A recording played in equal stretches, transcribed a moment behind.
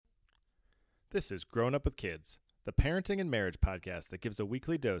This is Grown Up with Kids, the parenting and marriage podcast that gives a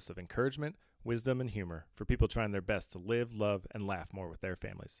weekly dose of encouragement, wisdom, and humor for people trying their best to live, love, and laugh more with their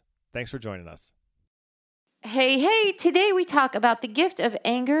families. Thanks for joining us. Hey, today we talk about the gift of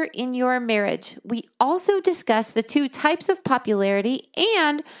anger in your marriage. We also discuss the two types of popularity,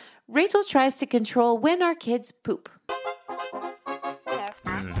 and Rachel tries to control when our kids poop.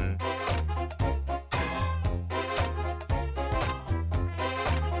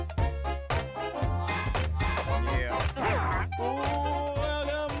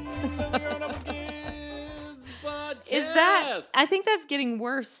 Is that? I think that's getting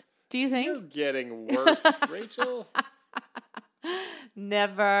worse. Do you think? You're getting worse, Rachel.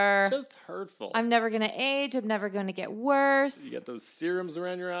 Never. Just hurtful. I'm never going to age. I'm never going to get worse. You got those serums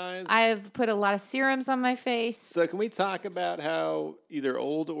around your eyes. I've put a lot of serums on my face. So can we talk about how either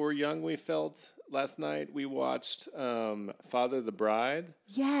old or young we felt last night? We watched Father the Bride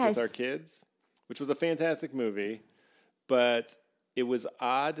with our kids, which was a fantastic movie, but it was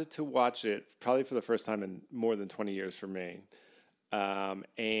odd to watch it probably for the first time in more than 20 years for me.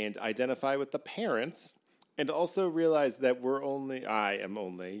 And identify with the parents, and also realize that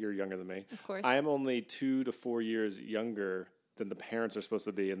you're younger than me. Of course. I am only 2 to 4 years younger than the parents are supposed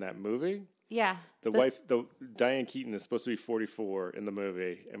to be in that movie. Yeah. Diane Keaton is supposed to be 44 in the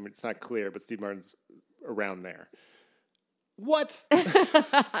movie. I mean, it's not clear, but Steve Martin's around there. What?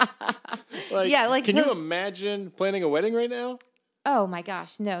 Can you imagine planning a wedding right now? Oh my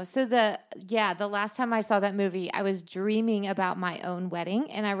gosh, no. So the last time I saw that movie, I was dreaming about my own wedding,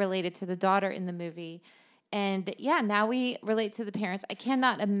 and I related to the daughter in the movie. And now we relate to the parents. I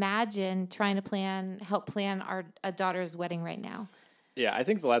cannot imagine trying to help plan a daughter's wedding right now. Yeah, I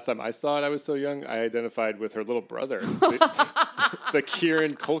think the last time I saw it, I was so young, I identified with her little brother, the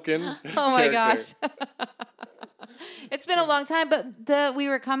Kieran Culkin Oh my character. gosh. It's been a long time, but we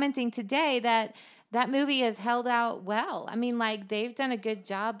were commenting today that movie has held out well. I mean, they've done a good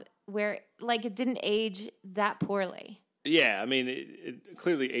job where, it didn't age that poorly. Yeah, I mean, it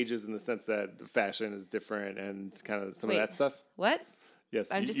clearly ages in the sense that the fashion is different and kind of some of that stuff. What?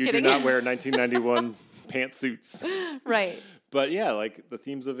 Yes, I'm just you kidding. do not wear 1991 pantsuits. Right. But yeah, the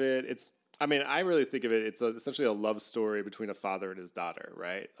themes of it, I really think of it, it's essentially a love story between a father and his daughter,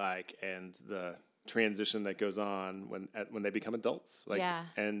 right? And the transition that goes on when they become adults.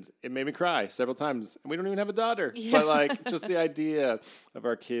 And it made me cry several times. We don't even have a daughter. Yeah. But just the idea of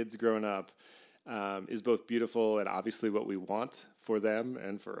our kids growing up is both beautiful and obviously what we want for them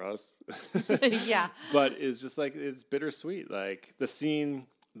and for us. Yeah. But it's just it's bittersweet. The scene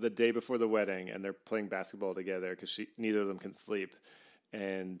the day before the wedding, and they're playing basketball together because neither of them can sleep.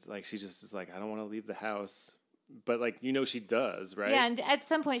 And she just is I don't want to leave the house. But she does, right? Yeah, and at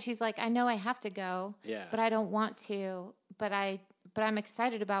some point she's like, I know I have to go, but I don't want to. But I'm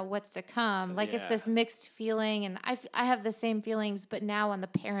excited about what's to come. It's this mixed feeling, and I have the same feelings, but now on the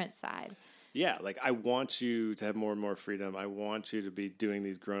parent side. Yeah, I want you to have more and more freedom. I want you to be doing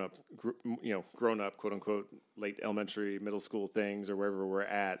these grown up, quote unquote, late elementary, middle school things or wherever we're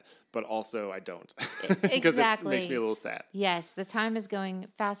at. But also, I don't. Because it makes me a little sad. Yes, the time is going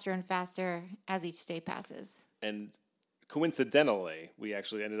faster and faster as each day passes. And coincidentally, we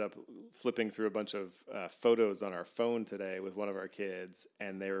actually ended up flipping through a bunch of photos on our phone today with one of our kids,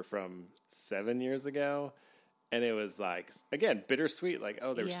 and they were from 7 years ago. And it was again, bittersweet.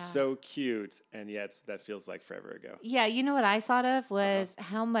 They were so cute, and yet that feels like forever ago. Yeah, you know what I thought of was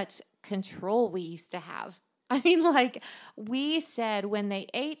how much control we used to have. I mean, we said when they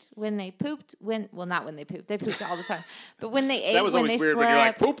ate, when they pooped, not when they pooped. They pooped all the time. But when they ate, that was when always they weird slept. When you're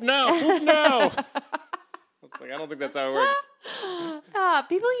like, poop now. I was I don't think that's how it works.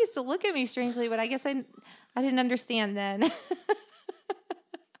 People used to look at me strangely, but I guess I didn't understand then.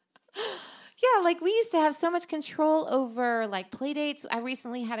 Yeah, we used to have so much control over play dates. I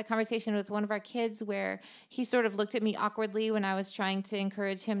recently had a conversation with one of our kids where he sort of looked at me awkwardly when I was trying to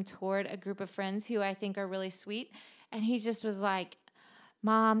encourage him toward a group of friends who I think are really sweet. And he just was like,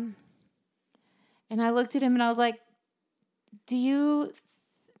 Mom. And I looked at him and I was like, do you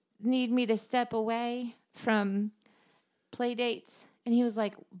need me to step away from play dates? And he was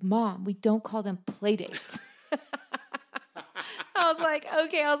like, Mom, we don't call them play dates. I was like,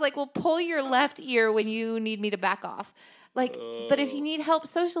 okay. I was like, well, pull your left ear when you need me to back off. But if you need help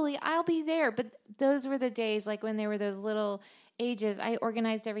socially, I'll be there. But those were the days, when there were those little ages, I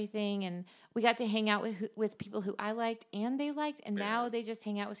organized everything, and we got to hang out with people who I liked and they liked, and now they just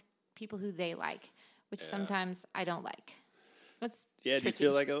hang out with people who they like, which sometimes I don't like. That's tricky. Do you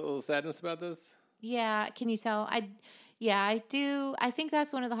feel a little sadness about this? Yeah, can you tell? I do. I think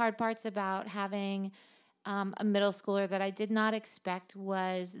that's one of the hard parts about having a middle schooler that I did not expect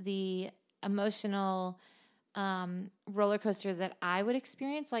was the emotional roller coaster that I would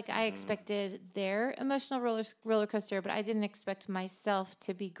experience. Like I expected their emotional roller coaster, but I didn't expect myself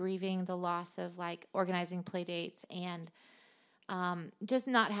to be grieving the loss of like organizing play dates and just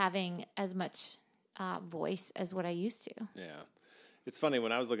not having as much voice as what I used to. Yeah. It's funny,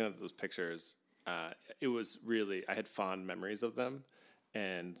 when I was looking at those pictures, it was really, I had fond memories of them,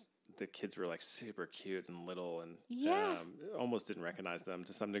 and the kids were like super cute and little, and almost didn't recognize them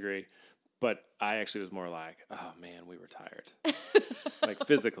to some degree. But I actually was more like, oh man, we were tired. Like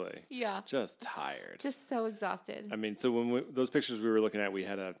physically. Yeah. Just tired. Just so exhausted. I mean, so when those pictures we were looking at, we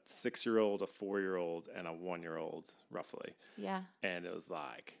had a 6-year-old, a 4-year-old, and a 1-year-old, roughly. Yeah. And it was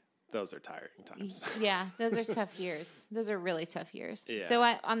like, those are tiring times. Yeah, those are tough years. Those are really tough years. Yeah. So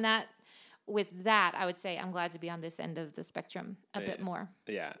with that, I would say I'm glad to be on this end of the spectrum a bit more.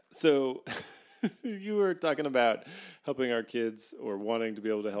 Yeah. So you were talking about helping our kids or wanting to be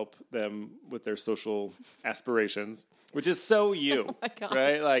able to help them with their social aspirations, which is so you, oh my gosh.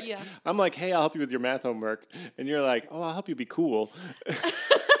 right? Like, I'm like, hey, I'll help you with your math homework. And you're like, oh, I'll help you be cool.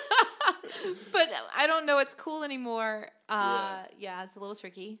 But I don't know it's cool anymore. Yeah, it's a little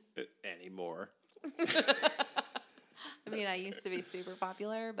tricky. Anymore. I mean, I used to be super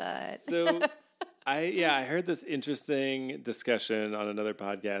popular, but... So, I heard this interesting discussion on another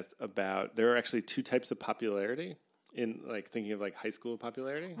podcast about there are actually 2 types of popularity in, like, thinking of, like, high school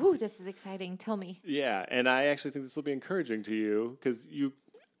popularity. Ooh, this is exciting. Tell me. Yeah, and I actually think this will be encouraging to you because you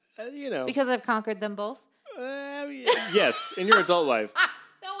know... Because I've conquered them both? Yes, in your adult life.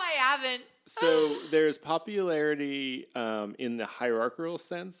 No, I haven't. So there's popularity in the hierarchical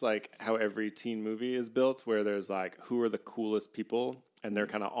sense, like how every teen movie is built, where there's like, who are the coolest people, and they're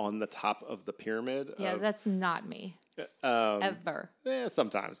kind of on the top of the pyramid. Yeah, that's not me. Ever. Yeah,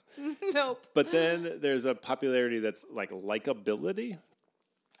 sometimes. Nope. But then there's a popularity that's like likability.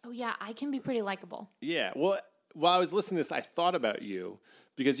 Oh, yeah, I can be pretty likable. Yeah, well, while I was listening to this, I thought about you.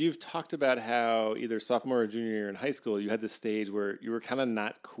 Because you've talked about how either sophomore or junior year in high school, you had this stage where you were kind of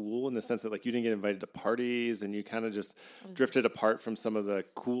not cool in the sense that like you didn't get invited to parties and you kind of just drifted apart from some of the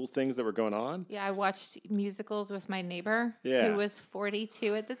cool things that were going on. Yeah, I watched musicals with my neighbor who was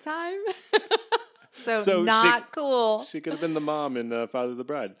 42 at the time. so not cool. She could have been the mom in Father the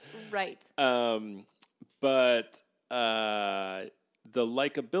Bride. Right. But the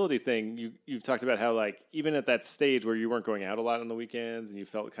likability thing, you've talked about how, like, even at that stage where you weren't going out a lot on the weekends and you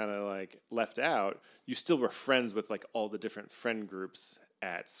felt kind of, like, left out, you still were friends with, like, all the different friend groups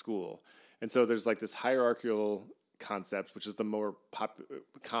at school. And so there's, like, this hierarchical concept, which is the more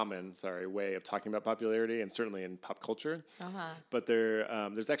common way of talking about popularity, and certainly in pop culture. But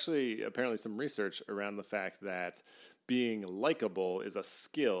there's actually apparently some research around the fact that being likable is a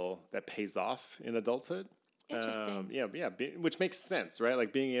skill that pays off in adulthood. Interesting. Which makes sense, right?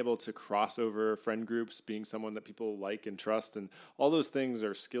 Like being able to cross over friend groups, being someone that people like and trust, and all those things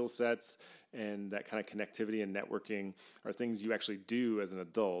are skill sets, and that kind of connectivity and networking are things you actually do as an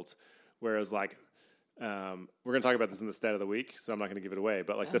adult. Whereas, like, we're going to talk about this in the stat of the week, so I'm not going to give it away.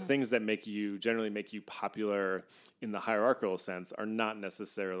 But like the things that generally make you popular in the hierarchical sense are not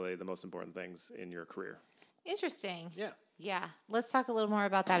necessarily the most important things in your career. Interesting. Yeah. Let's talk a little more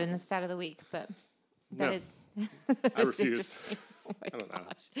about that in the stat of the week. But that is. I refuse. Oh my I don't know.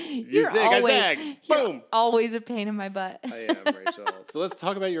 You're always a pain in my butt. I am, Rachel. So let's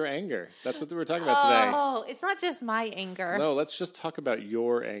talk about your anger. That's what we're talking about today. Oh, it's not just my anger. No, let's just talk about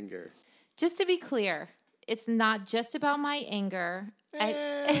your anger. Just to be clear, it's not just about my anger.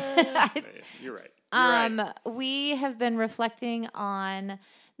 You're right. We have been reflecting on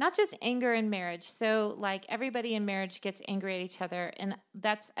not just anger in marriage. So, like, everybody in marriage gets angry at each other. And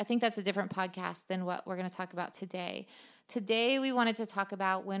I think that's a different podcast than what we're going to talk about today. Today, we wanted to talk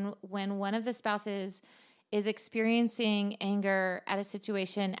about when one of the spouses is experiencing anger at a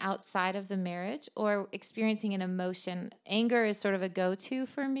situation outside of the marriage or experiencing an emotion. Anger is sort of a go-to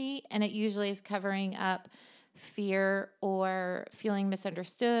for me, and it usually is covering up fear or feeling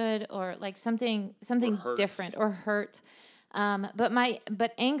misunderstood or like something different or hurt.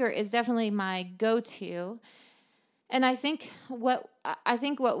 But anger is definitely my go-to. And I think what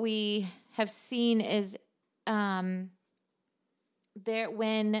we have seen is there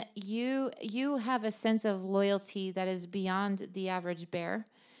when you have a sense of loyalty that is beyond the average bear.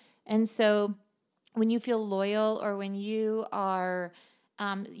 And so when you feel loyal or when you are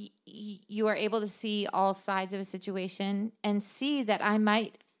you are able to see all sides of a situation and see that I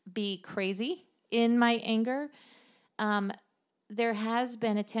might be crazy in my anger, there has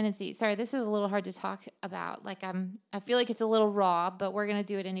been a tendency. Sorry, this is a little hard to talk about. Like I feel like it's a little raw, but we're going to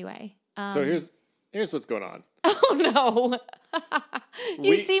do it anyway. So here's what's going on. Oh, no.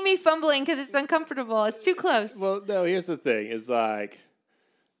 You see me fumbling because it's uncomfortable. It's too close. Well, no, here's the thing. Is like,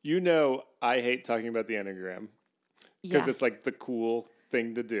 I hate talking about the Enneagram because it's like the cool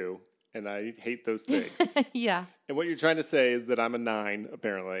thing to do. And I hate those things. Yeah. And what you're trying to say is that I'm a 9,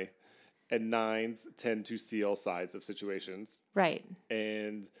 apparently. And 9s tend to see all sides of situations. Right.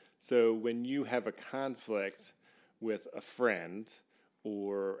 And so when you have a conflict with a friend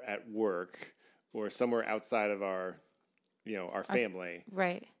or at work or somewhere outside of our family,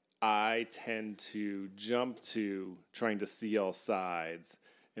 right, I tend to jump to trying to see all sides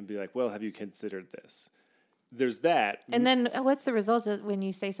and be like, well, have you considered this? There's that. And then what's the result of when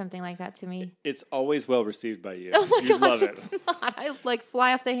you say something like that to me? It's always well received by you. Oh my you gosh, love it. It's not. I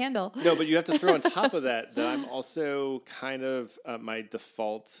fly off the handle. No, but you have to throw on top of that I'm also kind of my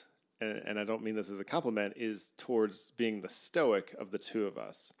default, and I don't mean this as a compliment, is towards being the stoic of the two of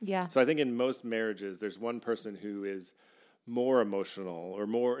us. Yeah. So I think in most marriages, there's one person who is more emotional or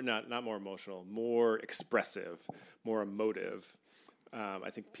not more emotional, more expressive, more emotive. I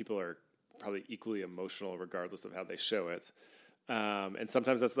think people are probably equally emotional regardless of how they show it. And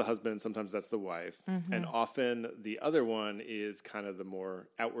sometimes that's the husband, sometimes that's the wife. Mm-hmm. And often the other one is kind of the more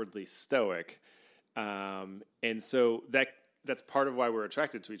outwardly stoic. And so that's part of why we're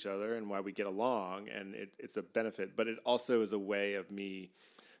attracted to each other and why we get along, and it's a benefit. But it also is a way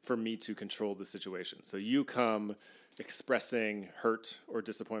for me to control the situation. So you come expressing hurt or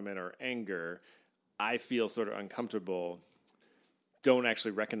disappointment or anger, I feel sort of uncomfortable, don't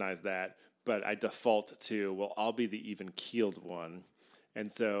actually recognize that, but I default to, well, I'll be the even-keeled one.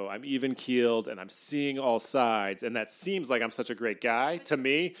 And so I'm even-keeled, and I'm seeing all sides, and that seems like I'm such a great guy to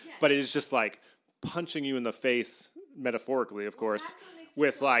me, but it is just like punching you in the face, metaphorically, of course,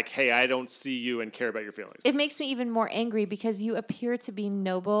 with like, hey, I don't see you and care about your feelings. It makes me even more angry because you appear to be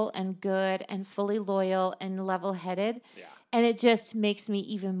noble and good and fully loyal and level-headed. Yeah. And it just makes me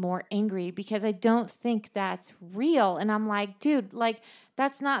even more angry because I don't think that's real. And I'm like, dude, like,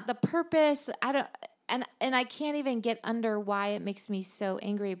 that's not the purpose. And I can't even get under why it makes me so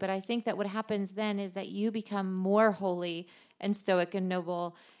angry. But I think that what happens then is that you become more holy and stoic and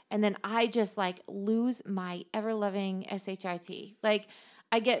noble. And then I just like lose my ever-loving SHIT. Like,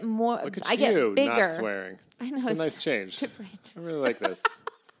 I get more, Look at I get bigger. Not swearing. I know. It's a nice change. Different. I really like this.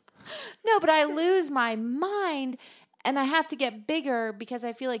 No, but I lose my mind. And I have to get bigger because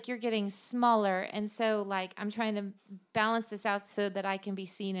I feel like you're getting smaller. And so, like, I'm trying to balance this out so that I can be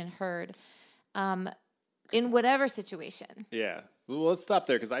seen and heard in whatever situation. Yeah. Well, let's stop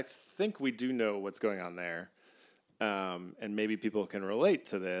there because I think we do know what's going on there. And maybe people can relate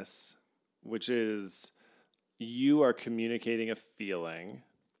to this, which is you are communicating a feeling.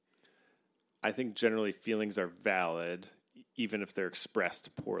 I think generally feelings are valid, even if they're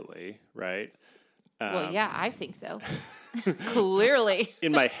expressed poorly, right? Well, yeah, I think so. Clearly.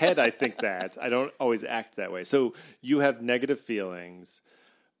 In my head, I think that. I don't always act that way. So you have negative feelings.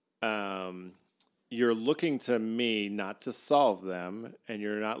 You're looking to me not to solve them, and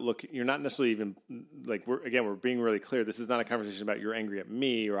you're not necessarily even, like, we're being really clear. This is not a conversation about you're angry at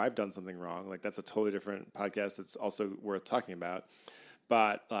me or I've done something wrong. Like, that's a totally different podcast that's also worth talking about.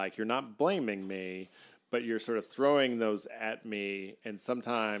 But, like, you're not blaming me, but you're sort of throwing those at me, and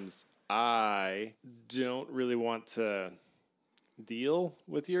sometimes I don't really want to deal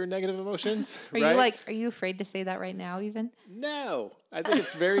with your negative emotions. Are you afraid to say that right now even? No. I think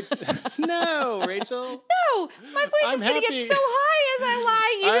it's very... No, Rachel. No, my voice is going to get so high as I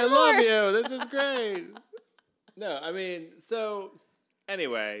lie even more. I love you. This is great. No, I mean, so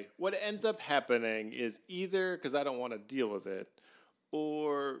anyway, what ends up happening is either because I don't want to deal with it,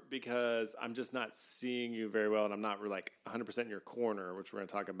 or because I'm just not seeing you very well and I'm not like 100% in your corner, which we're going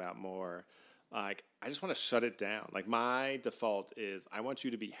to talk about more. Like, I just want to shut it down. Like, my default is I want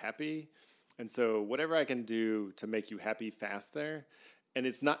you to be happy. And so whatever I can do to make you happy faster. And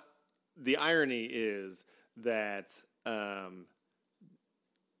it's not, the irony is that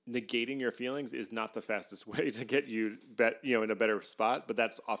negating your feelings is not the fastest way to get you in a better spot, but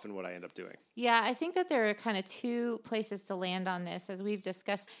that's often what I end up doing. Yeah, I think that there are kind of two places to land on this, as we've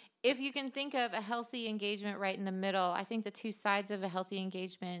discussed. If you can think of a healthy engagement right in the middle, I think the two sides of a healthy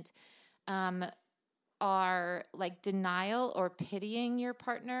engagement are like denial or pitying your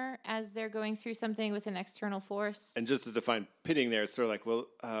partner as they're going through something with an external force. And just to define pitying there, it's sort of like, well,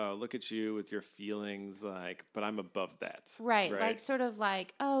 look at you with your feelings, like, but I'm above that. Right? Like sort of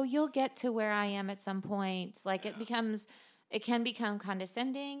like, oh, you'll get to where I am at some point. Like it can become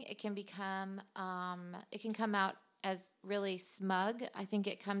condescending. It can come out as really smug. I think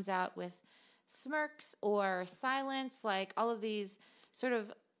it comes out with smirks or silence, like all of these sort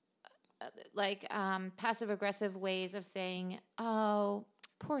of passive aggressive ways of saying, "Oh,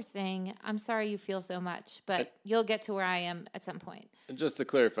 poor thing. I'm sorry you feel so much, but you'll get to where I am at some point." And just to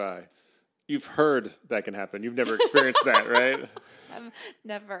clarify, you've heard that can happen. You've never experienced that, right?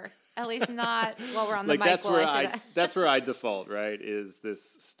 Never. At least not while we're on the mic. That's where I default, right? Is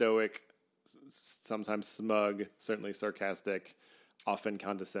this stoic, sometimes smug, certainly sarcastic, often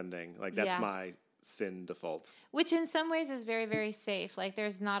condescending. Like that's my sin default. Which in some ways is very, very safe. Like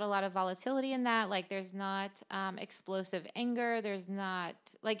there's not a lot of volatility in that. Like there's not explosive anger. There's not,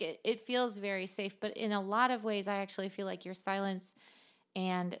 like it feels very safe. But in a lot of ways, I actually feel like your silence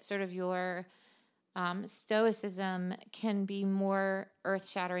and sort of your stoicism can be more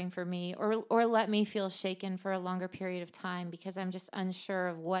earth-shattering for me, or let me feel shaken for a longer period of time because I'm just unsure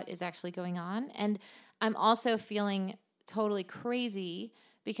of what is actually going on. And I'm also feeling totally crazy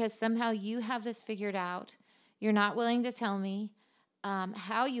because somehow you have this figured out. You're not willing to tell me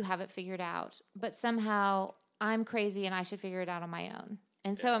how you have it figured out, but somehow I'm crazy and I should figure it out on my own.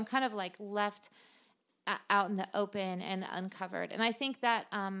 And so I'm kind of like left out in the open and uncovered. And I think that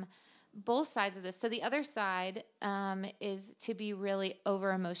both sides of this. So the other side is to be really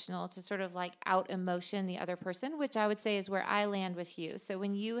over emotional, to sort of like out emotion the other person, which I would say is where I land with you. So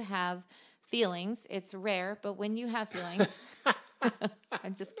when you have feelings, it's rare, but when you have feelings,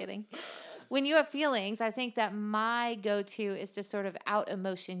 I'm just kidding. When you have feelings, I think that my go-to is to sort of out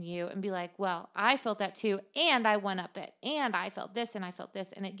emotion you and be like, well, I felt that too, and I one up it, and I felt this, and I felt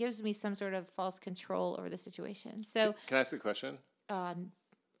this, and it gives me some sort of false control over the situation. So can I ask a question?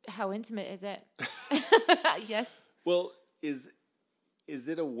 How intimate is it? Yes. Well, is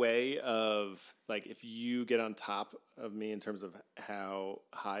it a way of, like, if you get on top of me in terms of how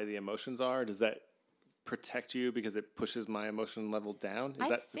high the emotions are, does that protect you because it pushes my emotion level down?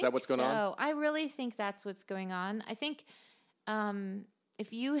 Is that what's going on? I really think that's what's going on. I think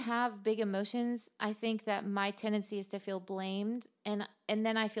if you have big emotions, I think that my tendency is to feel blamed, and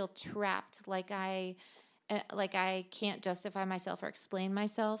then I feel trapped, like I can't justify myself or explain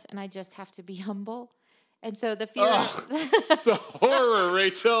myself, and I just have to be humble. And so the fear... the horror,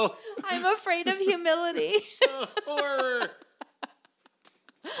 Rachel! I'm afraid of humility. The horror!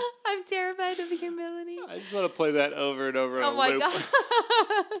 I'm terrified of humility. I just want to play that over and over on a loop. God.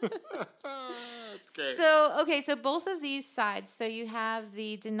 That's great. So both of these sides. So you have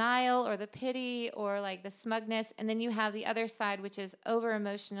the denial or the pity or like the smugness, and then you have the other side, which is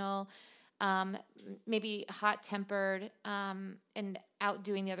over-emotional, maybe hot-tempered, and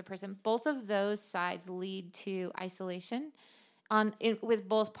outdoing the other person. Both of those sides lead to isolation with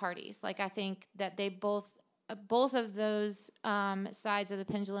both parties. Like I think that they both of those sides of the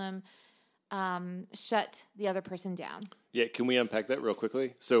pendulum shut the other person down. Yeah, can we unpack that real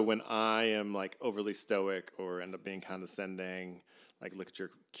quickly? So when I am like overly stoic or end up being condescending, like look at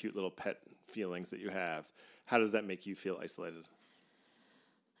your cute little pet feelings that you have, how does that make you feel isolated?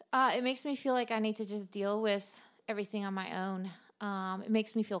 It makes me feel like I need to just deal with everything on my own. It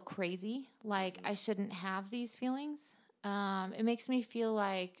makes me feel crazy, like I shouldn't have these feelings. It makes me feel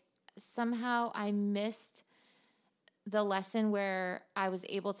like somehow I missed the lesson where I was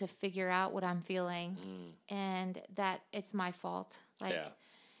able to figure out what I'm feeling and that it's my fault.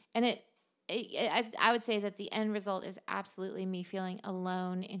 And I would say that the end result is absolutely me feeling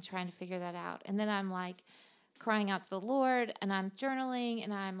alone in trying to figure that out. And then I'm like crying out to the Lord, and I'm journaling,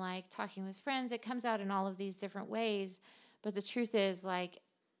 and I'm like talking with friends. It comes out in all of these different ways. But the truth is like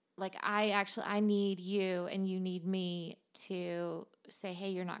I need you and you need me to say,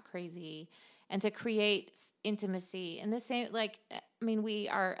 hey, you're not crazy, and to create intimacy. And the same, we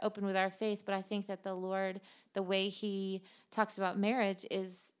are open with our faith, but I think that the Lord, the way he talks about marriage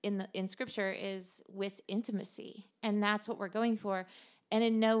is in Scripture is with intimacy. And that's what we're going for. And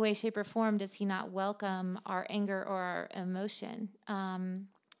in no way, shape, or form does he not welcome our anger or our emotion.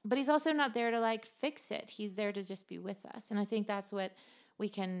 But he's also not there to like fix it. He's there to just be with us. And I think that's what we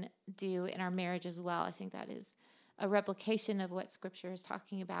can do in our marriage as well. I think that is a replication of what Scripture is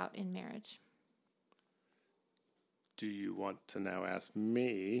talking about in marriage. Do you want to now ask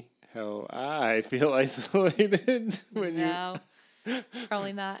me how I feel isolated? No,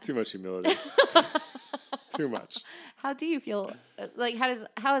 probably not. Too much humility. Too much. How do you feel? Like,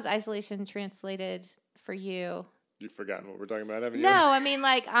 how is isolation translated for you? You've forgotten what we're talking about, haven't you? No, I mean,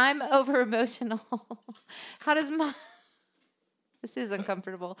 like, I'm over emotional. How does this is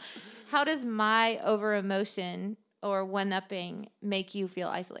uncomfortable. How does my over emotion or one-upping make you feel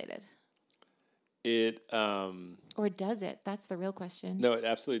isolated? Or does it? That's the real question. No, it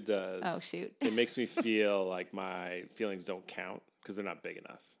absolutely does. Oh, shoot. It makes me feel like my feelings don't count because they're not big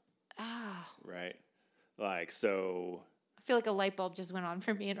enough. Ah. Right? Like, so... I feel like a light bulb just went on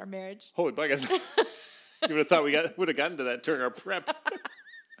for me in our marriage. Holy buggers. You would have thought we would have gotten to that during our prep.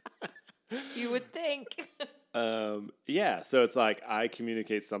 You would think. Yeah, so it's like I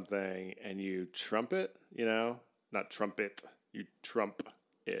communicate something and you trump it, not trumpet, you trump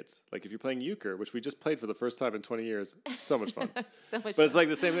it. Like if you're playing euchre, which we just played for the first time in 20 years, so much fun. But it's like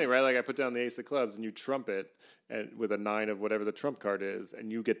the same thing, right? Like I put down the ace of clubs and you trump it and with a 9 of whatever the trump card is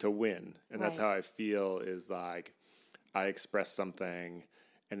and you get to win. And that's how I feel is like I express something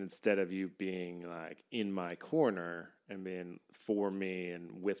and instead of you being like in my corner and being for me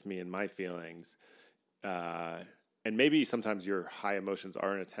and with me in my feelings, and maybe sometimes your high emotions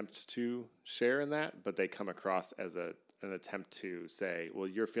are an attempt to share in that, but they come across as an attempt to say, well,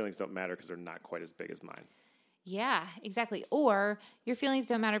 your feelings don't matter because they're not quite as big as mine. Yeah, exactly. Or your feelings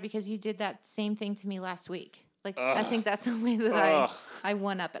don't matter because you did that same thing to me last week. Like, I think that's the way that I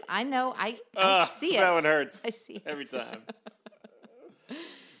one up it. I know, I see it. That one hurts. I see it. Every time.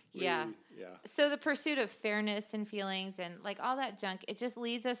 Yeah. So the pursuit of fairness and feelings and like all that junk, it just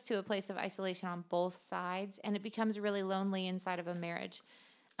leads us to a place of isolation on both sides, and it becomes really lonely inside of a marriage.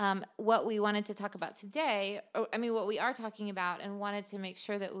 What we wanted to talk about today, what we are talking about and wanted to make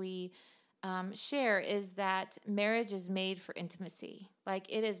sure that we share is that marriage is made for intimacy.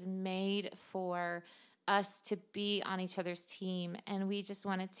 Like it is made for us to be on each other's team, and we just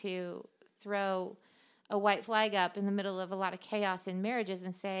wanted to throw a white flag up in the middle of a lot of chaos in marriages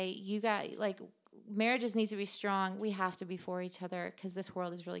and say, marriages need to be strong. We have to be for each other because this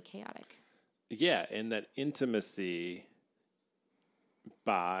world is really chaotic. Yeah, and that intimacy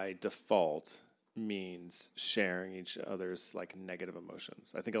by default means sharing each other's like negative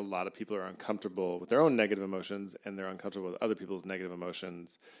emotions. I think a lot of people are uncomfortable with their own negative emotions and they're uncomfortable with other people's negative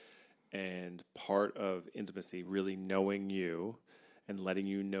emotions. And part of intimacy, really knowing you and letting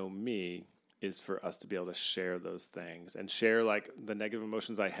you know me, is for us to be able to share those things and share like the negative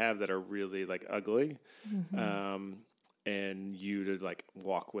emotions I have that are really like ugly. And you to like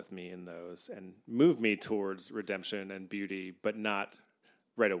walk with me in those and move me towards redemption and beauty, but not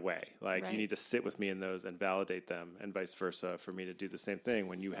right away. Like you need to sit with me in those and validate them, and vice versa for me to do the same thing.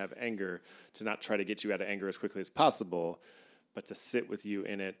 When you have anger, to not try to get you out of anger as quickly as possible, but to sit with you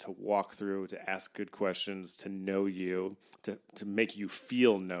in it, to walk through, to ask good questions, to know you, to make you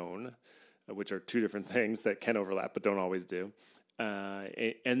feel known, which are two different things that can overlap but don't always do.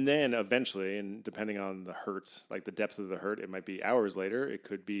 And then eventually, and depending on the hurt, like the depths of the hurt, it might be hours later, it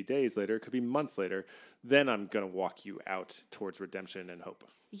could be days later, it could be months later, then I'm going to walk you out towards redemption and hope.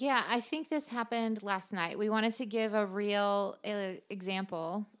 Yeah, I think this happened last night. We wanted to give a real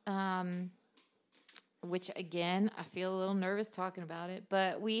example, which, again, I feel a little nervous talking about it,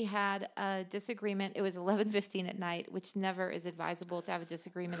 but we had a disagreement. It was 11:15 at night, which never is advisable to have a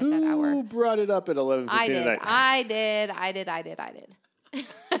disagreement at that hour. Who brought it up at 11:15 at night? I did.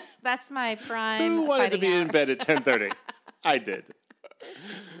 That's my prime Who wanted to be hour. in bed at 10:30? I did.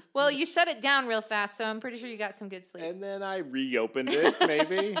 Well, you shut it down real fast, so I'm pretty sure you got some good sleep. And then I reopened it,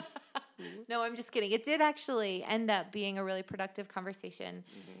 maybe. No, I'm just kidding. It did actually end up being a really productive conversation.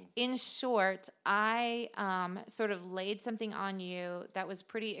 In short, I sort of laid something on you that was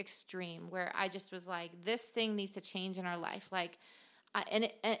pretty extreme, where I just was like, this thing needs to change in our life. Like,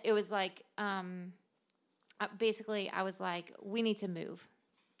 it was like, basically, I was like, we need to move.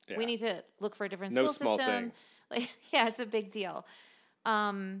 Yeah. We need to look for a different school system. No small thing. Like, yeah, it's a big deal.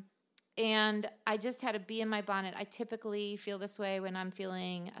 And I just had to be in my bonnet. I typically feel this way when I'm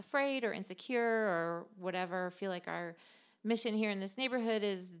feeling afraid or insecure or whatever. Feel like our mission here in this neighborhood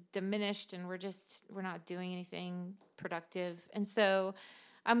is diminished and we're not doing anything productive. And so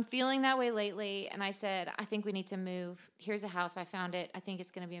I'm feeling that way lately. And I said, I think we need to move. Here's a house. I found it. I think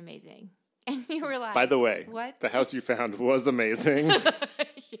it's going to be amazing. And you were like, by the way, what? The house you found was amazing. Yes.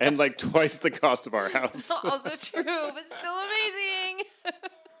 And like twice the cost of our house. Also true, but still amazing.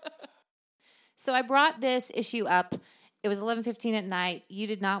 So I brought this issue up. It was 11:15 at night. You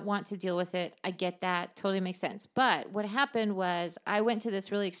did not want to deal with it. I get that. Totally makes sense. But what happened was I went to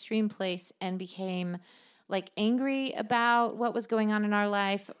this really extreme place and became like angry about what was going on in our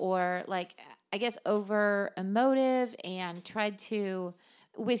life, or like, I guess, over emotive, and tried to,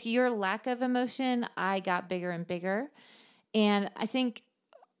 with your lack of emotion, I got bigger and bigger. And I think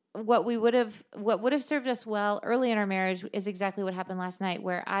what would have served us well early in our marriage is exactly what happened last night,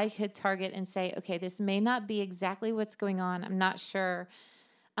 where I could target and say, okay, this may not be exactly what's going on. I'm not sure.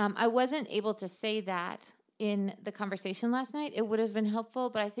 I wasn't able to say that in the conversation last night. It would have been helpful,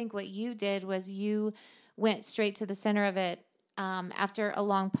 but I think what you did was you went straight to the center of it after a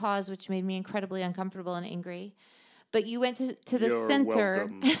long pause, which made me incredibly uncomfortable and angry. But you went to the center.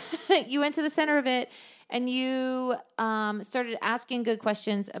 You went to the center of it And you started asking good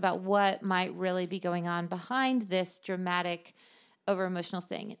questions about what might really be going on behind this dramatic, over-emotional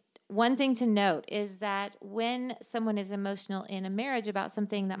thing. One thing to note is that when someone is emotional in a marriage about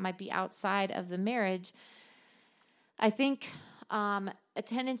something that might be outside of the marriage, I think a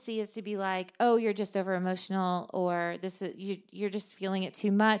tendency is to be like, oh, you're just over-emotional, or you're just feeling it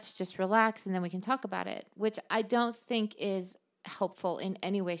too much, just relax, and then we can talk about it, which I don't think is helpful in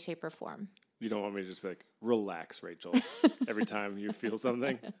any way, shape, or form. You don't want me to just be like, relax, Rachel, every time you feel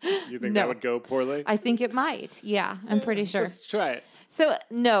something? You think that would go poorly? I think it might. Yeah, I'm pretty sure. Let's try it. So,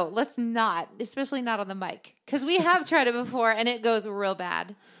 no, let's not, especially not on the mic, because we have tried it before, and it goes real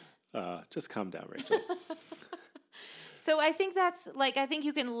bad. Just calm down, Rachel. So I think I think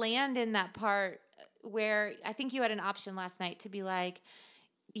you can land in that part where I think you had an option last night to be like,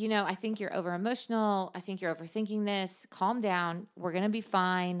 I think you're over emotional. I think you're overthinking this. Calm down. We're going to be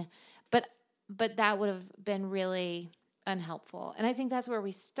fine. But that would have been really unhelpful. And I think that's where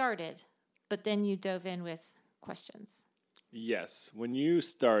we started. But then you dove in with questions. Yes. When you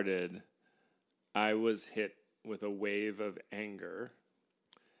started, I was hit with a wave of anger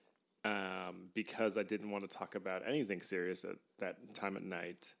because I didn't want to talk about anything serious at that time at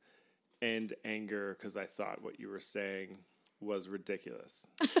night. And anger because I thought what you were saying was ridiculous.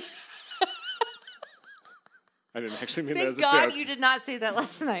 I didn't actually mean that as a joke. Thank God you did not say that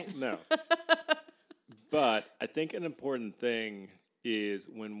last night. No. But I think an important thing is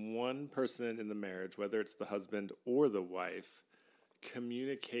when one person in the marriage, whether it's the husband or the wife,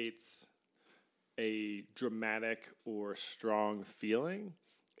 communicates a dramatic or strong feeling,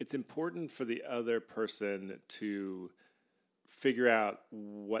 it's important for the other person to figure out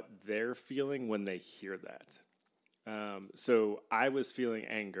what they're feeling when they hear that. So I was feeling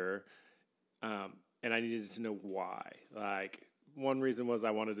anger, and I needed to know why. Like, one reason was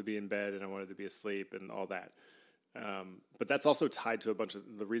I wanted to be in bed and I wanted to be asleep and all that. But that's also tied to a bunch of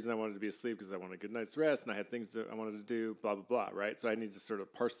the reason I wanted to be asleep because I wanted a good night's rest and I had things that I wanted to do, blah, blah, blah, right? So I need to sort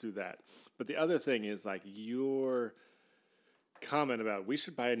of parse through that. But the other thing is, like, your comment about we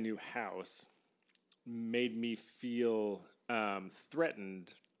should buy a new house made me feel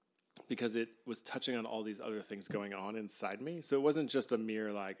threatened because it was touching on all these other things going on inside me. So it wasn't just a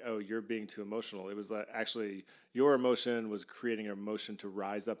mere like, oh, you're being too emotional. It was like actually your emotion was creating an emotion to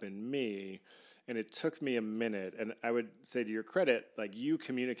rise up in me. And it took me a minute. And I would say to your credit, like you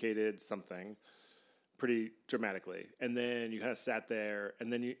communicated something pretty dramatically. And then you kind of sat there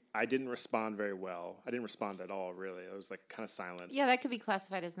and then I didn't respond very well. I didn't respond at all, really. I was like kind of silent. Yeah, that could be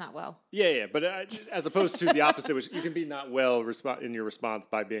classified as not well. Yeah. But as opposed to the opposite, which you can be not well in your response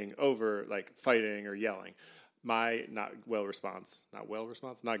by being over, like fighting or yelling. My not good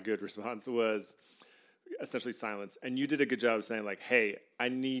response was essentially silence. And you did a good job of saying like, hey, I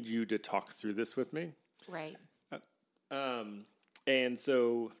need you to talk through this with me. Right. And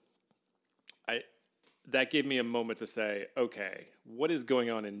so that gave me a moment to say, okay, what is going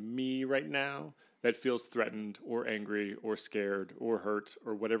on in me right now that feels threatened or angry or scared or hurt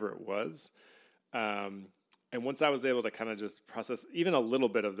or whatever it was? And once I was able to kind of just process even a little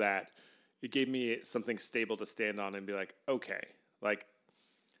bit of that, it gave me something stable to stand on and be like, okay, like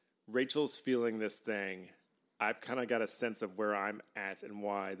Rachel's feeling this thing. I've kind of got a sense of where I'm at and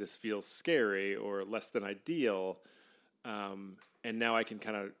why this feels scary or less than ideal. And now I can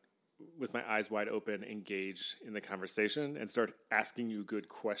kind of, with my eyes wide open, engage in the conversation and start asking you good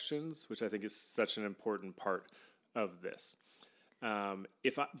questions, which I think is such an important part of this.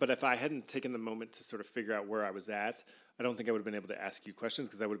 But if I hadn't taken the moment to sort of figure out where I was at, I don't think I would have been able to ask you questions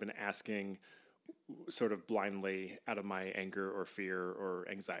because I would have been asking sort of blindly out of my anger or fear or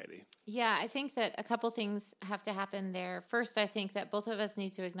anxiety. Yeah, I think that a couple things have to happen there. First, I think that both of us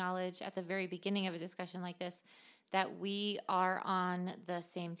need to acknowledge at the very beginning of a discussion like this that we are on the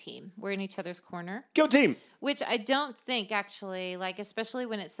same team. We're in each other's corner. Go team! Which I don't think actually, like especially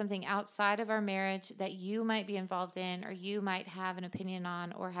when it's something outside of our marriage that you might be involved in or you might have an opinion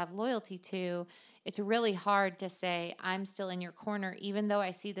on or have loyalty to, it's really hard to say, I'm still in your corner, even though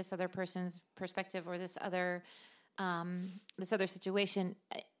I see this other person's perspective or this other situation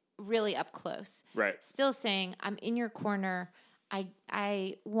really up close. Right. Still saying, I'm in your corner.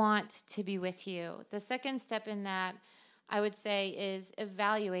 I want to be with you. The second step in that, I would say, is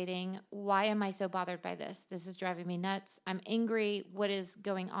evaluating, why am I so bothered by this? This is driving me nuts. I'm angry. What is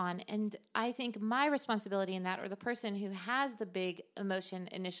going on? And I think my responsibility in that, or the person who has the big emotion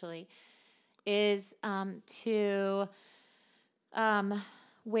initially, is to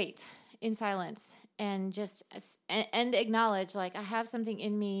wait in silence and just and acknowledge, like, I have something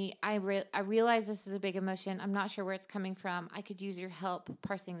in me. I realize this is a big emotion. I'm not sure where it's coming from. I could use your help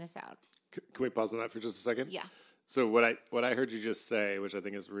parsing this out. Can we pause on that for just a second? Yeah. So what I heard you just say, which I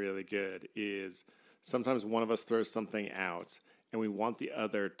think is really good, is sometimes one of us throws something out and we want the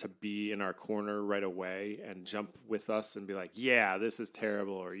other to be in our corner right away and jump with us and be like, yeah, this is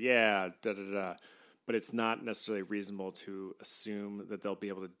terrible, or yeah, da da da. But it's not necessarily reasonable to assume that they'll be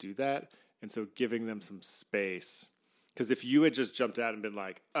able to do that. And so giving them some space. Because if you had just jumped out and been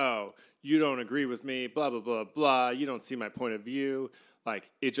like, oh, you don't agree with me, blah, blah, blah, blah, you don't see my point of view,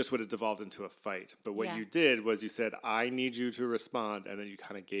 like it just would have devolved into a fight. But what you did was you said, I need you to respond. And then you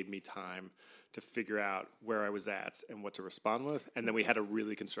kind of gave me time to figure out where I was at and what to respond with. And then we had a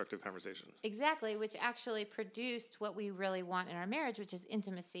really constructive conversation. Exactly, which actually produced what we really want in our marriage, which is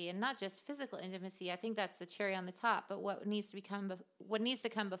intimacy, and not just physical intimacy. I think that's the cherry on the top. But what needs to come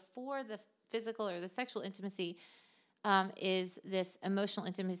before the physical or the sexual intimacy is this emotional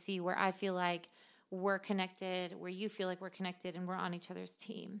intimacy where I feel like we're connected, where you feel like we're connected, and we're on each other's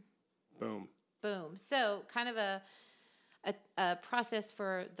team. Boom. Boom. So kind of a process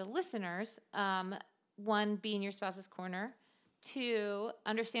for the listeners. One, be in your spouse's corner. 2,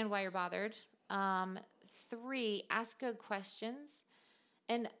 understand why you're bothered. 3, ask good questions.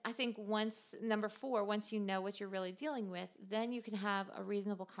 And I think number 4, once you know what you're really dealing with, then you can have a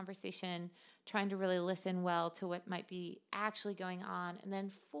reasonable conversation, trying to really listen well to what might be actually going on. And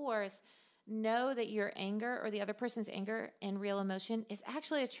then 4th, know that your anger or the other person's anger and real emotion is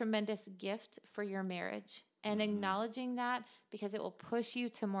actually a tremendous gift for your marriage. And acknowledging that, because it will push you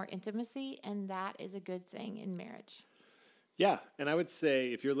to more intimacy, and that is a good thing in marriage. Yeah, and I would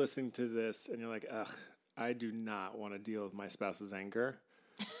say if you're listening to this and you're like, ugh, I do not want to deal with my spouse's anger.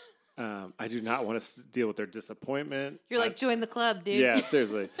 I do not want to deal with their disappointment. You're like, join the club, dude. Yeah,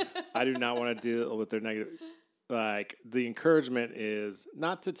 seriously. I do not want to deal with their negative. Like, the encouragement is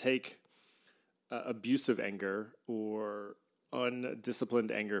not to take abusive anger or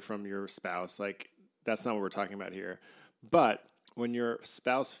undisciplined anger from your spouse. Like, that's not what we're talking about here. But when your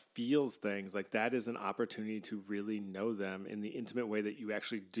spouse feels things, like that is an opportunity to really know them in the intimate way that you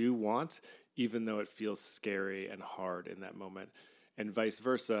actually do want, even though it feels scary and hard in that moment. And vice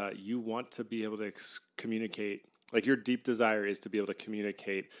versa, you want to be able to communicate, like your deep desire is to be able to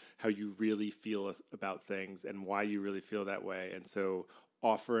communicate how you really feel about things and why you really feel that way. And so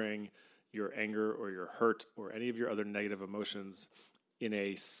offering your anger or your hurt or any of your other negative emotions in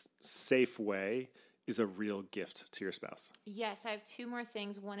a safe way is a real gift to your spouse. Yes, I have 2 more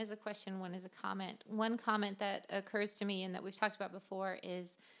things. One is a question, one is a comment. One comment that occurs to me and that we've talked about before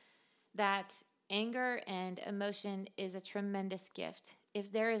is that anger and emotion is a tremendous gift.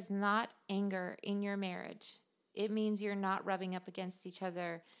 If there is not anger in your marriage, it means you're not rubbing up against each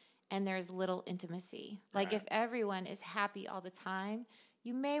other and there's little intimacy. Like if everyone is happy all the time,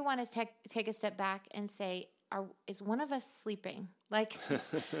 you may want to take a step back and say, is one of us sleeping? Like,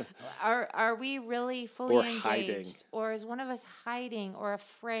 are we really fully engaged? Hiding. Or is one of us hiding or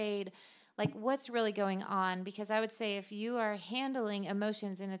afraid? Like, what's really going on? Because I would say if you are handling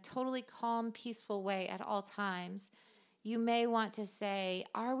emotions in a totally calm, peaceful way at all times, you may want to say,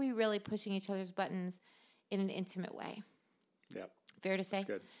 are we really pushing each other's buttons in an intimate way? Yeah. Fair to say? That's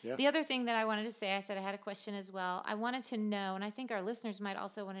good. Yeah. The other thing that I wanted to say, I said I had a question as well. I wanted to know, and I think our listeners might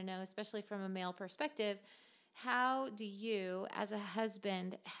also want to know, especially from a male perspective, how do you, as a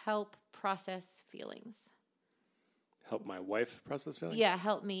husband, help process feelings? Help my wife process feelings? Yeah,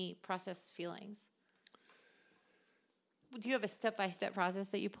 help me process feelings. Do you have a step-by-step process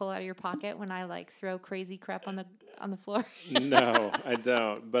that you pull out of your pocket when I like throw crazy crap on the floor? No, I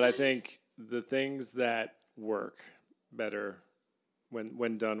don't. But I think the things that work better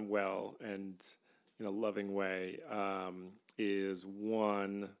when done well and in a loving way is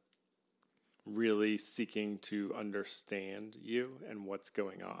one, really seeking to understand you and what's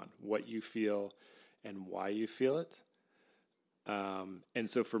going on, what you feel and why you feel it. And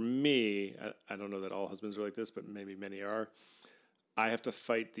so for me, I don't know that all husbands are like this, but maybe many are. I have to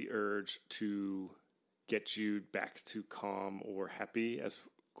fight the urge to get you back to calm or happy as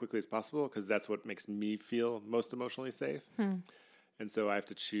quickly as possible, because that's what makes me feel most emotionally safe. And so I have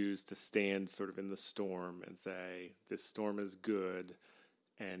to choose to stand sort of in the storm and say, this storm is good.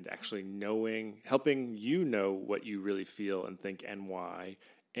 And actually helping you know what you really feel and think and why,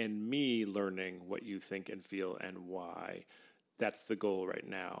 and me learning what you think and feel and why. That's the goal right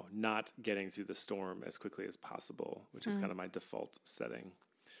now, not getting through the storm as quickly as possible, which is kind of my default setting.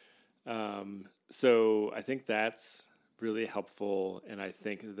 So I think that's really helpful. And I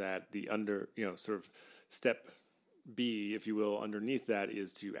think that the sort of step B, if you will, underneath that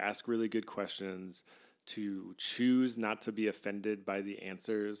is to ask really good questions, to choose not to be offended by the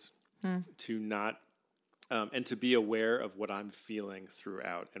answers, to not and to be aware of what I'm feeling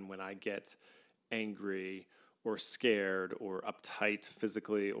throughout. And when I get angry or scared or uptight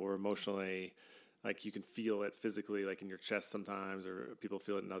physically or emotionally, like you can feel it physically, like in your chest sometimes, or people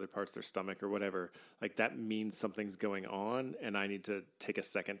feel it in other parts of their stomach or whatever. Like that means something's going on, and I need to take a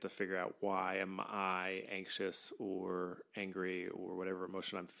second to figure out why am I anxious or angry or whatever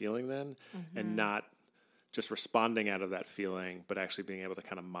emotion I'm feeling then, and not just responding out of that feeling, but actually being able to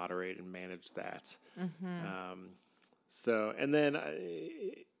kind of moderate and manage that. So, and then,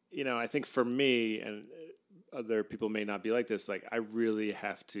 I think for me, and other people may not be like this, like I really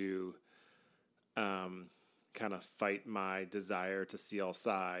have to kind of fight my desire to see all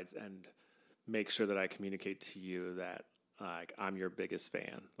sides and make sure that I communicate to you that like I'm your biggest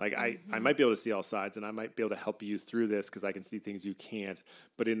fan. Like I might be able to see all sides and I might be able to help you through this because I can see things you can't.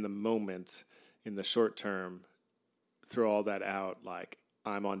 But in the moment, in the short term, throw all that out. Like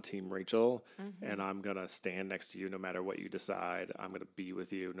I'm on Team Rachel and I'm going to stand next to you no matter what you decide. I'm going to be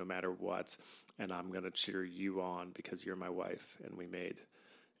with you no matter what. And I'm going to cheer you on because you're my wife and we made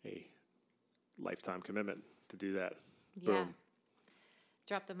a lifetime commitment to do that. Yeah. Boom.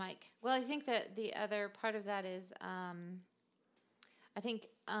 Drop the mic. Well, I think that the other part of that is, I think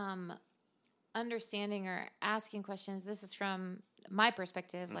understanding or asking questions. This is from my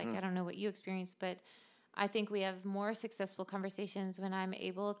perspective. Like, I don't know what you experienced, but I think we have more successful conversations when I'm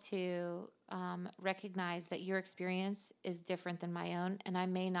able to recognize that your experience is different than my own, and I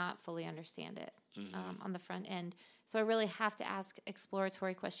may not fully understand it on the front end. So I really have to ask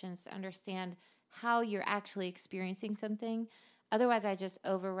exploratory questions to understand how you're actually experiencing something. Otherwise, I just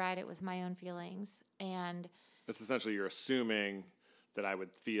override it with my own feelings. And it's essentially you're assuming that I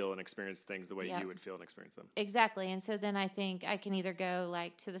would feel and experience things the way you would feel and experience them. Exactly. And so then I think I can either go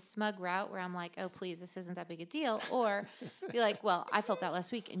like to the smug route where I'm like, oh, please, this isn't that big a deal. Or be like, well, I felt that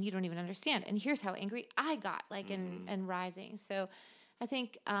last week and you don't even understand. And here's how angry I got, like, and rising. So I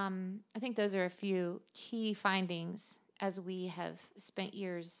think those are a few key findings as we have spent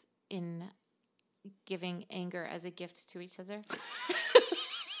years in giving anger as a gift to each other.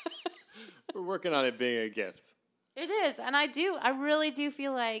 We're working on it being a gift. It is. And I really do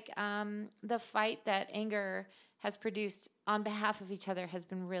feel like the fight that anger has produced on behalf of each other has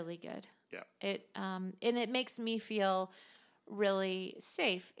been really good. Yeah. And it makes me feel really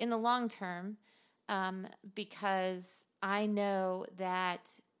safe in the long term because I know that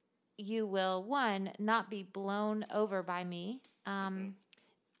you will, one, not be blown over by me,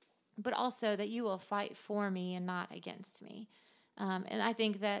 but also that you will fight for me and not against me. And I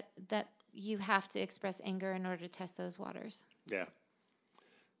think that you have to express anger in order to test those waters. Yeah.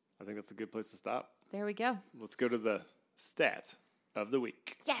 I think that's a good place to stop. There we go. Let's go to the stat of the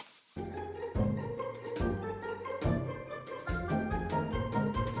week. Yes.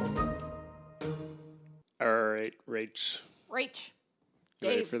 All right, Rach. You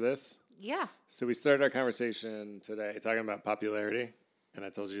ready for this? Yeah. So we started our conversation today talking about popularity, and I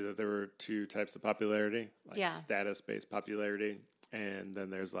told you that there were two types of popularity, like status-based popularity, and then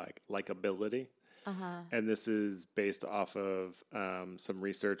there's like likability. And this is based off of some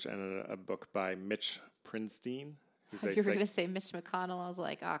research and a book by Mitch Prinstein. You were going to say Mitch McConnell. I was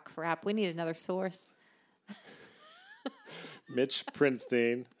like, oh, crap. We need another source. Mitch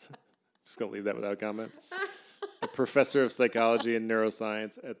Prinstein. Just going to leave that without comment. A professor of psychology and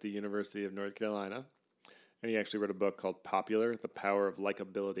neuroscience at the University of North Carolina. And he actually wrote a book called Popular, The Power of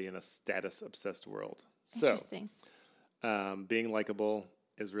Likability in a Status-Obsessed World. Interesting. So, being likable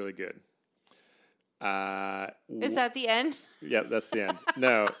is really good. Is that the end? Yeah, that's the end.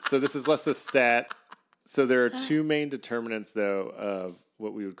 No, so this is less a stat. So there are two main determinants, though, of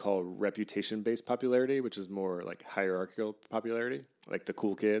what we would call reputation-based popularity, which is more like hierarchical popularity, like the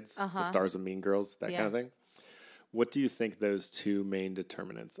cool kids, the stars of Mean Girls, that kind of thing. What do you think those two main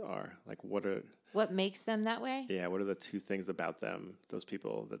determinants are? Like, what makes them that way? Yeah, what are the two things about them, those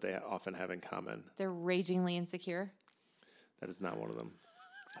people, that they often have in common? They're ragingly insecure. That is not one of them.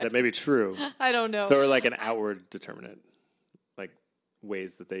 That may be true. I don't know. So, or like an outward determinant, like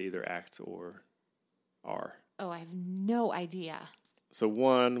ways that they either act or are. Oh, I have no idea. So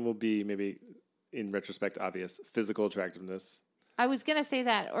one will be maybe, in retrospect, obvious, physical attractiveness. I was going to say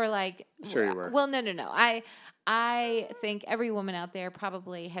that, or like... Sure you were. Well, no. I think every woman out there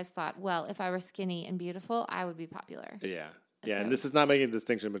probably has thought, well, if I were skinny and beautiful, I would be popular. Yeah. Yeah, so. And this is not making a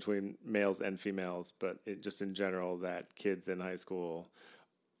distinction between males and females, but just in general that kids in high school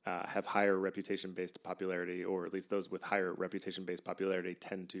have higher reputation-based popularity, or at least those with higher reputation-based popularity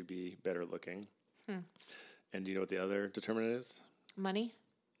tend to be better looking. And do you know what the other determinant is? Money?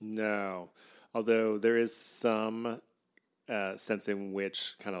 No. Although there is some sense in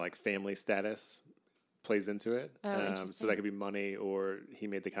which kind of like family status plays into it. Oh, so that could be money, or he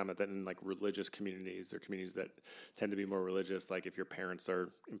made the comment that in like religious communities or communities that tend to be more religious, like if your parents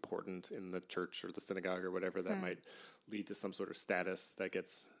are important in the church or the synagogue or whatever, that might lead to some sort of status that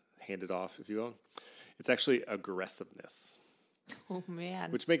gets handed off, if you will. It's actually aggressiveness. Oh,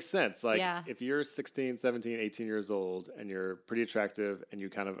 man. Which makes sense. Like, if you're 16, 17, 18 years old and you're pretty attractive and you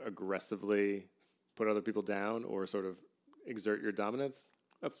kind of aggressively put other people down or sort of exert your dominance,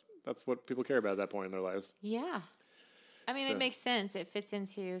 that's what people care about at that point in their lives. Yeah. I mean, it makes sense. It fits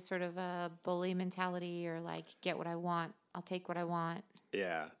into sort of a bully mentality or like, get what I want. I'll take what I want.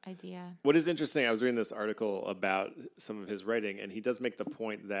 Yeah. Idea. What is interesting, I was reading this article about some of his writing, and he does make the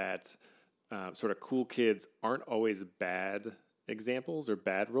point that sort of cool kids aren't always bad examples or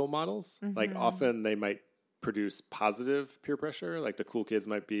bad role models. Mm-hmm. Like often they might produce positive peer pressure. Like the cool kids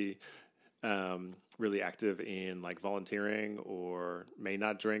might be really active in like volunteering or may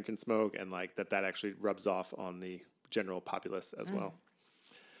not drink and smoke, and like that actually rubs off on the general populace as well.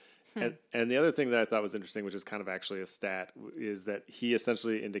 And the other thing that I thought was interesting, which is kind of actually a stat, is that he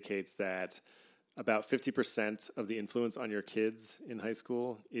essentially indicates that about 50% of the influence on your kids in high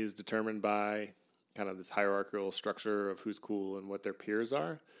school is determined by kind of this hierarchical structure of who's cool and what their peers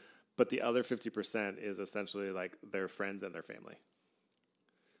are. But the other 50% is essentially like their friends and their family.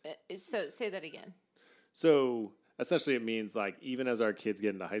 So say that again. So essentially it means like even as our kids get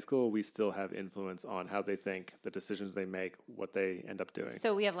into high school, we still have influence on how they think, the decisions they make, what they end up doing.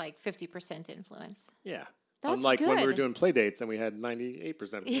 So we have like 50% influence. Yeah. That's Unlike good. when we were doing play dates and we had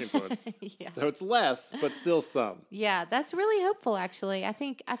 98% influence. Yeah. So it's less, but still some. Yeah, that's really hopeful, actually. I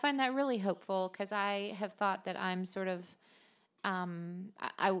find that really hopeful because I have thought that I'm sort of,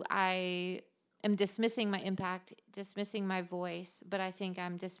 I am dismissing my impact, dismissing my voice, but I think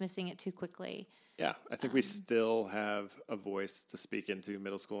I'm dismissing it too quickly. Yeah, I think we still have a voice to speak into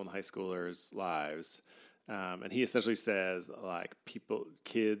middle school and high schoolers' lives. And he essentially says, like,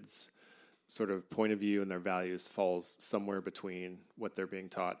 kids' sort of point of view and their values falls somewhere between what they're being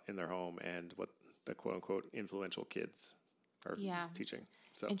taught in their home and what the quote-unquote influential kids are teaching.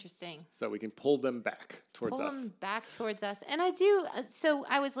 So interesting. So we can pull them back towards us. Pull them back towards us. And I do, so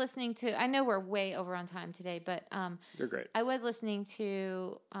I was listening to, I know we're way over on time today, but you're great. I was listening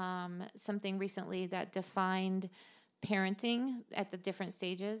to something recently that defined parenting at the different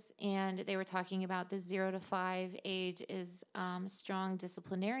stages, and they were talking about the 0 to 5 age is strong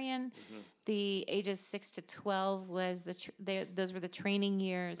disciplinarian. Mm-hmm. The ages 6 to 12 was those were the training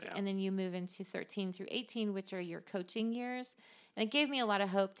years, and then you move into 13 through 18, which are your coaching years. And it gave me a lot of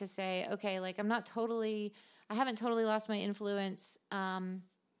hope to say, okay, like I haven't totally lost my influence.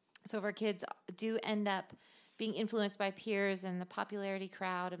 So if our kids do end up being influenced by peers and the popularity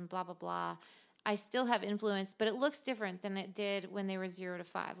crowd and blah, blah, blah, I still have influence, but it looks different than it did when they were 0 to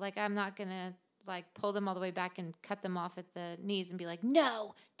 5. Like I'm not going to like pull them all the way back and cut them off at the knees and be like,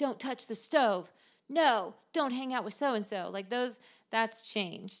 no, don't touch the stove. No, don't hang out with so-and-so. Like that's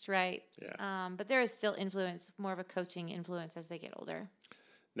changed, right? Yeah. But there is still influence, more of a coaching influence as they get older.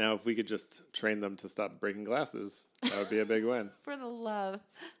 Now, if we could just train them to stop breaking glasses, that would be a big win. For the love.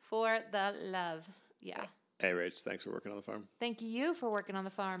 Yeah. Hey, Rach, thanks for working on the farm. Thank you for working on the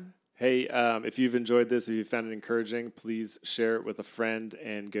farm. Hey, if you've enjoyed this, if you found it encouraging, please share it with a friend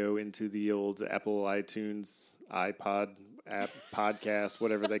and go into the old Apple iTunes, iPod app, podcast,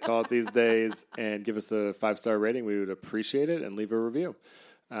 whatever they call it these days, and give us a 5-star rating. We would appreciate it, and leave a review.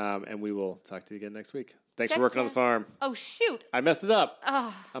 And we will talk to you again next week. Thanks for working on the farm. Oh, shoot. I messed it up.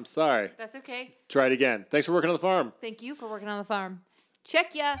 I'm sorry. That's okay. Try it again. Thanks for working on the farm. Thank you for working on the farm.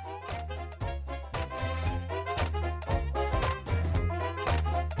 Check ya.